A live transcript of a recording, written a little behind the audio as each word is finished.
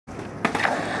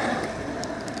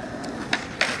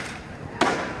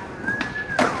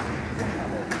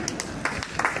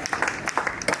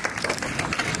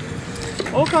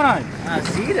caralho. Ah,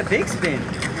 see the big spin.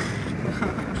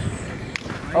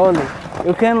 Only.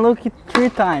 You can look it 3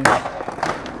 times.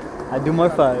 I do more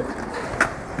 5.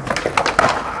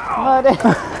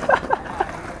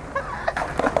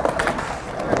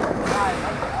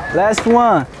 Last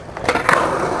one.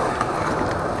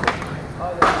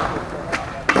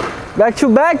 Back to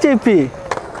back, JP.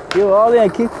 You ollie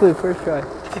and kickflip first try.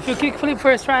 If you kickflip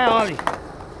first try, ollie.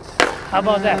 How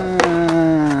about that?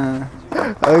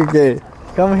 Okay,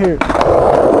 come here.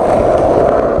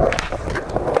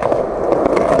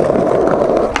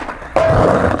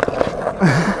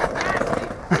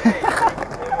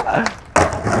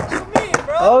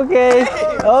 Okay,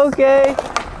 okay.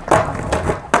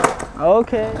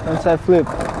 Okay, inside flip.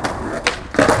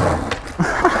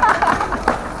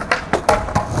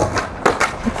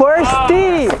 First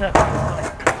tee!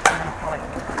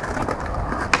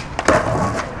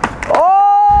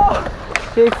 Oh!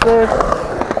 Kick flip.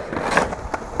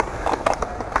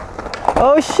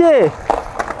 Oh shit!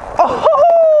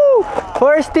 Oh!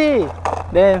 First tee!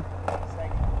 Damn.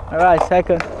 Alright,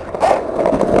 second.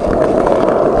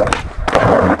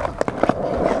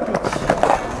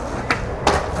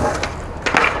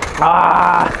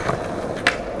 Ah!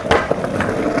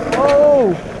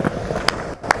 Oh!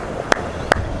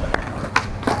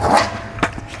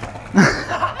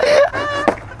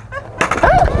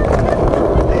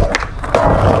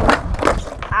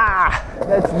 Ah!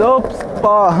 That's dope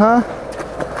spot, huh?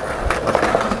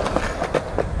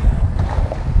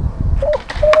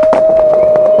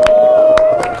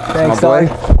 Thanks, my boy.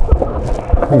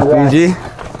 PG.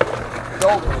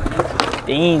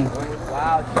 Damn.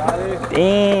 Wow, Charlie.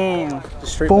 Damn.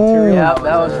 Boom. Yeah,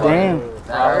 that was damn.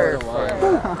 That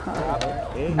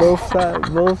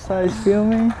Both sides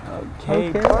filming.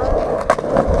 Okay.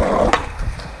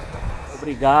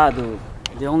 Obrigado.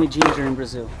 The only ginger in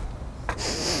Brazil.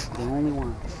 The only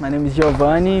one. My name is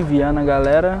Giovanni Vianna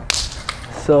Galera.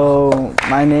 So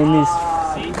my name is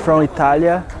from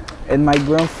Italia, and my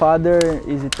grandfather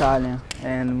is Italian,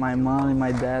 and my mom and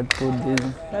my dad put this.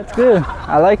 That's good.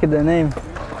 I like it, the name.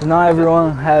 Not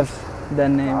everyone has that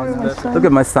name. Look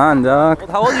at my son, dog.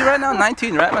 How old are you right now?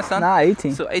 19, right, my son? Nah,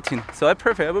 18. So 18. So I'm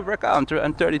perfect. I will work out.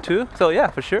 I'm 32. So yeah,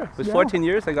 for sure. With 14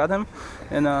 years, I got him.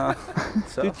 And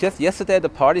so. Dude, just yesterday at the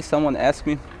party, someone asked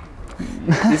me,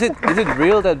 is it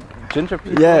real that ginger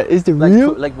people is it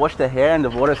real? like wash their hair and the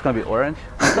water is gonna be orange?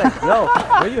 I was like, no.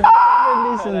 Where you?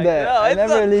 I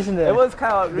never listened to that. It was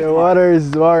kind of the water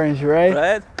is orange, right?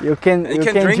 Right. You can drink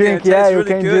drink. it. Yeah, It you tastes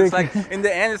can really good. drink. It's like in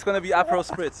the end, it's gonna be Aperol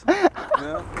spritz. You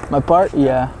know? My part,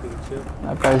 yeah.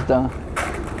 My part's done.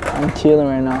 I'm chilling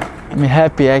right now. I'm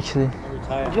happy actually.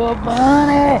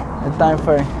 Giovanni! It's time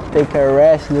for take a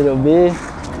rest a little bit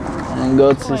and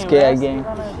go to skate again.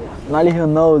 Only who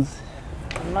knows.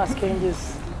 I'm not skating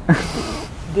this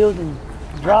building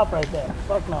drop right there.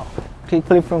 Fuck no.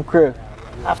 Kickflip from crib.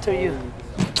 After you.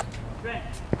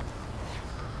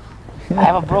 I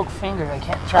have a broke finger. I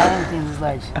can't try anything this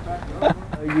ledge.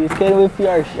 You skate with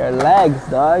your legs,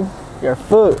 dog. Your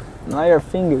foot, not your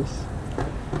fingers.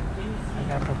 I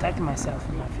gotta protect myself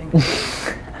with my fingers.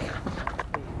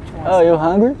 Oh, you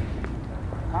hungry?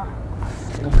 Huh?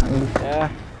 You hungry? Yeah.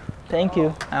 Thank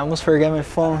you. I almost forgot my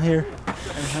phone here.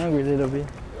 I'm hungry a little bit.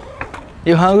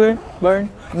 You hungry, Burn?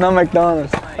 No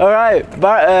McDonald's. All right,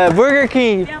 Burger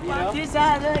King. What's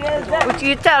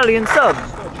the Italian sub?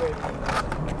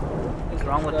 What's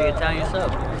wrong with the Italian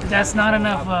sub? That's not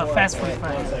enough fast food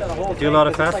fries. Do a lot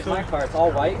of fast food?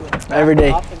 Every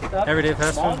day. Every day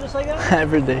fast food?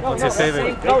 Every day. What's your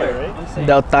favorite?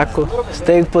 Del Taco.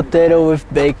 Steak potato with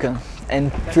bacon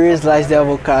and 3 slices of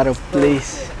avocado,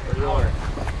 please.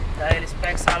 Daí eles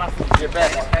pegam salada. Eles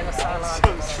pegam salada.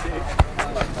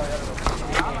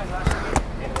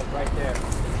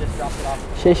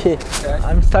 Xexi.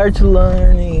 I'm starting to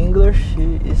learn English.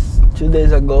 It's 2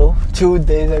 days ago. 2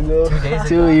 days ago.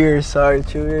 2 years, sorry,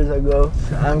 2 years ago.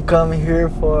 I'm coming here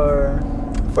for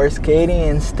skating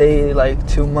and stay like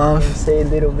 2 months. Stay a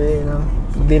little bit, you know,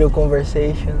 little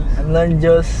conversation. I'm not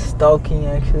just talking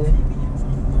actually.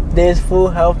 This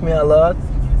food helped me a lot.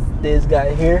 This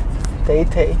guy here,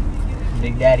 Tay.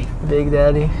 Big Daddy. Big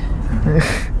Daddy.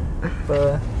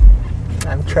 But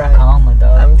I'm trying. Calma,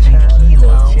 dog. I'm trying.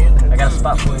 I got a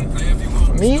spot for you.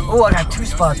 Me? Oh, I got 2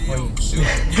 spots for you.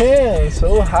 Yeah,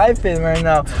 so hyping right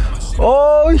now.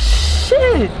 Oh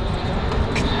shit!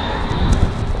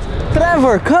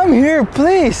 Trevor, come here,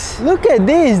 please. Look at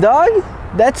this, dog.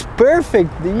 That's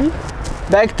perfect, dude.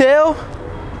 Back tail,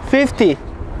 50.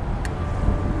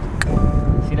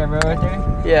 See that road right there?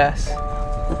 Yes.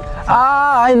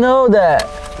 Ah, I know that.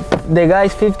 The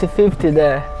guy's 50-50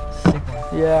 there.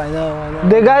 Yeah, I know.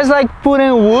 The guys like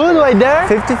putting wood right there?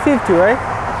 50-50, right?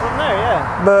 From there,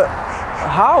 yeah. But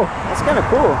how? That's kind of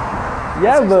cool.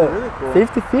 Yeah, but really cool.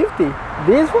 50-50.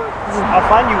 This one? I'll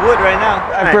find you wood right now.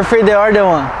 I prefer the other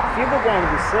one. Feeble grind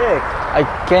would be sick. I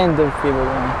can't do feeble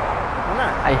one. Why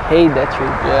not? I hate that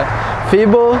trick. Yeah.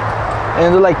 Feeble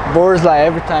and do like boards like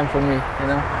every time for me, you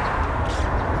know?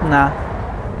 Nah.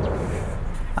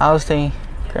 I was thinking,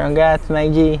 congrats, my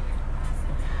G.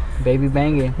 Baby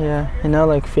banging. Yeah, you know,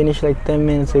 like finished like 10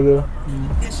 minutes ago.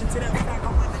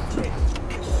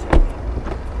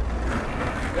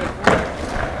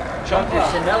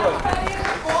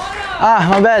 Ah,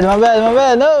 my bad,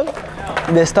 no!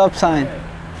 The stop sign.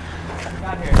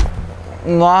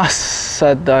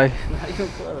 Nossa, dog.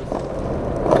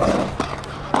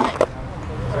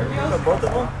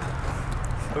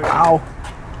 Ow.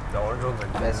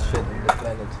 Best shit in the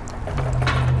planet.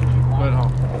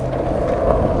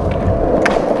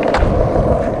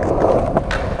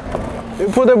 You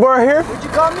put the board here? What'd you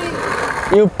call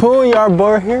me? You put your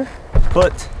board here?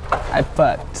 Put. I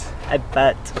put. I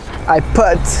bet. I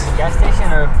put. Gas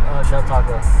station or Del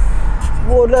Taco?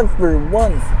 Whatever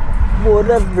wanna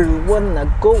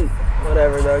go.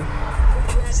 Whatever, dog.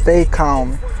 Stay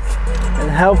calm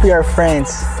and help your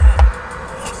friends.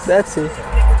 That's it.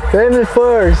 Family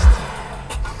first.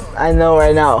 I know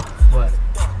right now. What?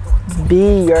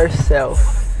 Be yourself.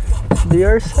 Be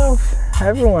yourself.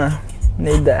 Everyone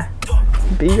need that.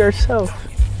 Be yourself.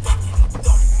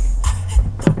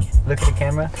 Look at the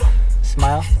camera.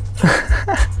 Smile.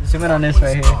 Zoom in on this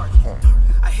right here.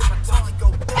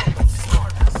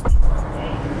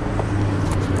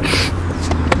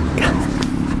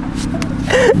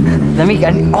 Let me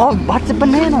get. Oh, what's the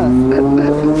banana?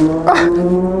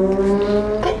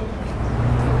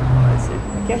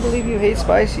 I can't believe you hate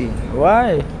spicy.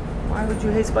 Why? Why would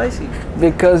you hate spicy?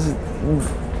 Because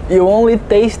you only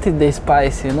tasted the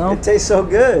spice, you know? It tastes so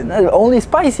good. Only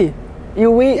spicy.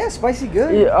 You eat. Yeah, spicy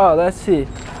good. Yeah, oh, let's see.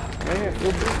 Right here,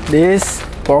 feel good. This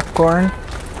popcorn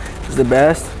is the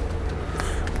best.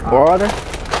 Water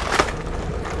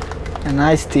and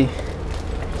iced tea.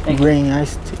 Green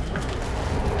iced tea.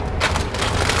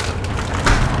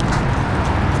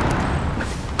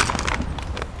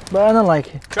 But I don't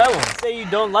like it. Try one. Say you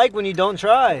don't like when you don't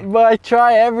try. But I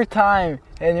try every time,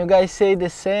 and you guys say the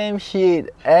same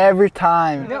shit every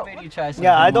time.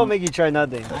 Yeah, I don't make you try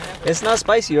nothing. It's not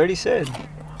spicy, you already said.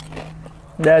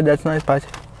 Yeah, that's not spicy.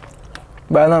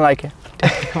 But I don't like it.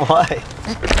 Why?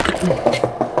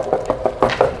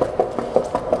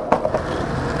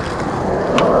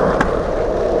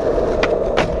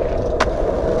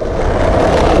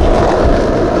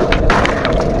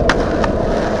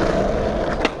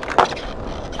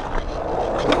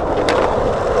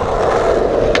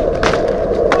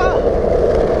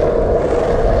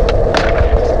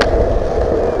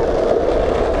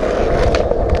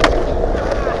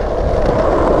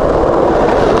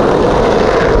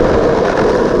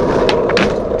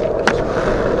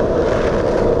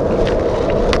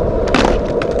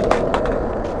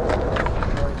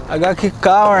 I got kicked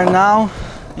out right now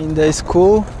in the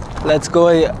school. Let's go,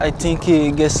 I think,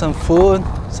 get some food,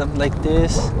 something like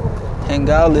this. Hang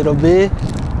out a little bit.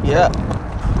 Yeah,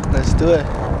 let's do it.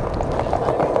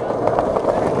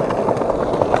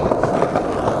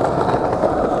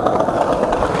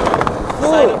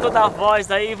 Saindo toda a voz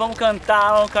aí, vamos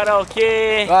cantar, vamos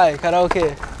karaokê. Vai,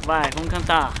 karaokê. Vai, vamos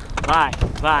cantar. Vai.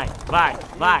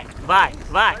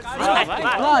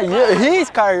 No,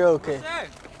 he's karaoke.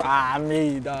 Ah,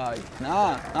 me, dog.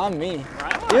 Nah, not me.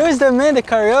 You is the man, the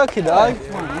karaoke, dog.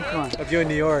 Come on. Of you in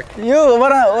New York. You,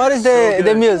 what is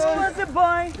the music?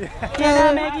 Can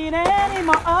I make it any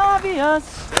more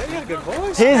obvious? You got a good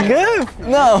voice. He's good?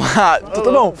 Não,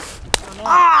 tudo bom.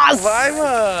 Ah, vai,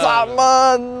 mano.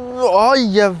 Mano.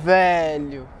 Olha,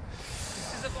 velho.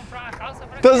 Precisa comprar uma calça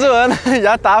pra Tô zoando.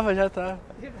 Já tava.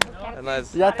 É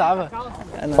nóis. Já tava.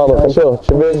 Falou, cachorro.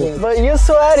 Te vejo. But you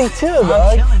sweating too,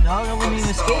 dog. chilling, dog. I wasn't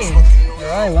even skating.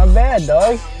 Alright, my bad,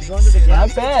 dog. My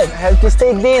bad. Have to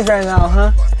stay this right now,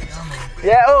 huh?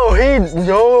 Yeah, oh,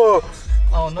 no.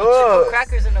 Oh, no chicken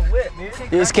crackers in the whip,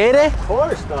 dude. You skated? Of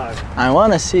course, dog. I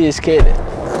wanna see you skated.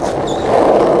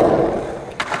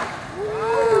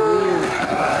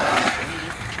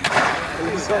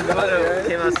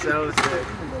 Came out so sick.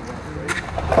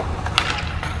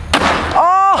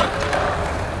 Oh!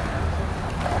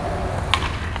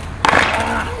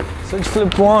 Switch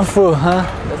flip 1 foot, huh?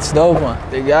 That's dope one.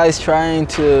 The guy's trying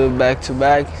to back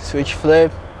switch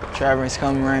flip. Trevor is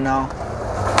coming right now.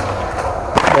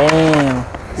 Damn.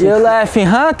 You're laughing,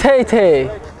 huh, Tay?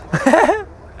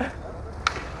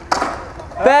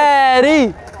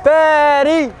 Patty!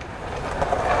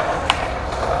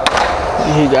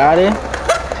 He got it.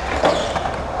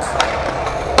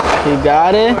 He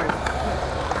got it.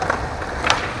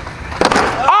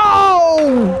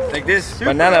 Oh! Like this.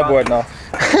 Banana board now.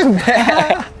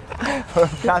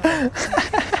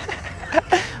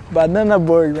 Banana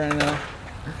board right now.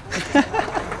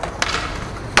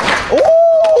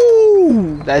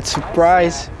 Oh! That's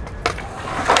surprise.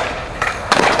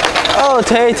 Oh,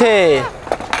 Tay.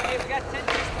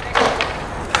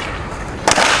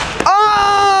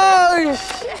 Oh!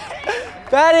 Shit.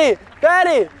 Patty!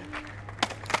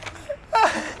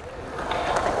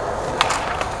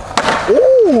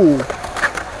 Ooh!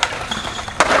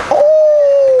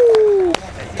 Oh!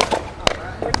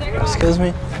 Excuse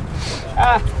me.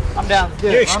 I'm down.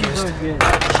 You're excused.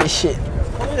 Shit.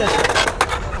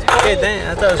 Okay, dang,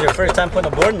 I thought it was your first time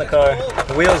putting a board in the car.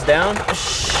 The wheels down.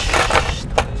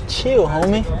 Chill,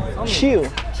 homie. Chill.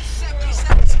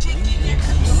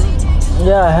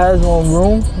 Yeah, I had one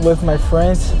room with my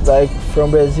friends, like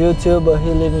from Brazil too, but he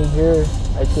living here,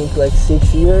 I think like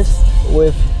 6 years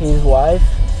with his wife.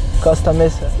 Costa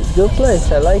Mesa. It's a good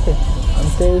place, I like it. I'm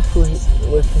staying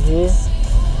with him.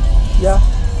 Yeah.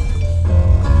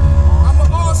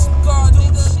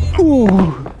 Ooh.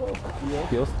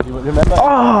 Bils, you remember? Oh.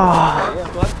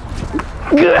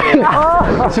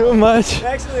 Too much.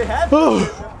 Actually had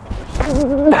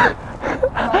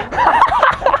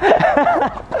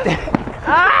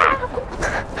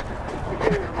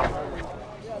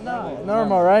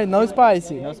Normal, right? No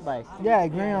spicy. No spice. Yeah,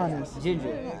 green onions.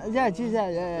 Ginger. Yeah,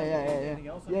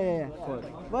 yeah.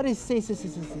 What is Sesame.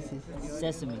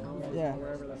 Yeah.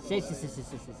 Sesame.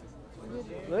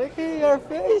 Look at your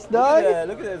face, dog. Yeah,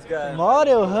 look at this guy.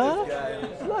 Model, huh?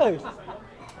 Look.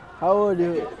 How old are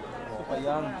you?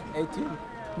 Young, 18.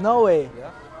 No way.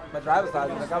 Yeah. My driver's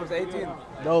license, like I was 18.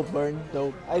 Dope, Burn.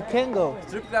 Dope. I can go.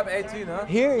 Strip club 18, huh?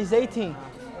 Here is 18.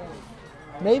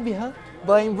 Maybe, huh?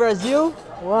 But in Brazil,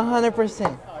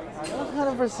 100%.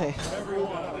 100%.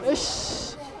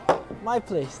 Ish. My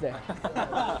place there.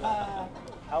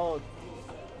 How old?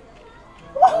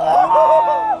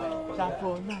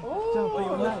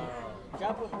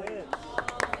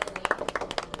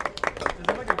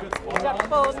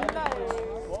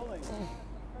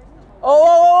 Oh,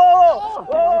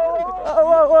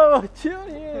 chill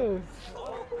you.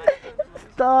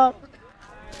 Stop.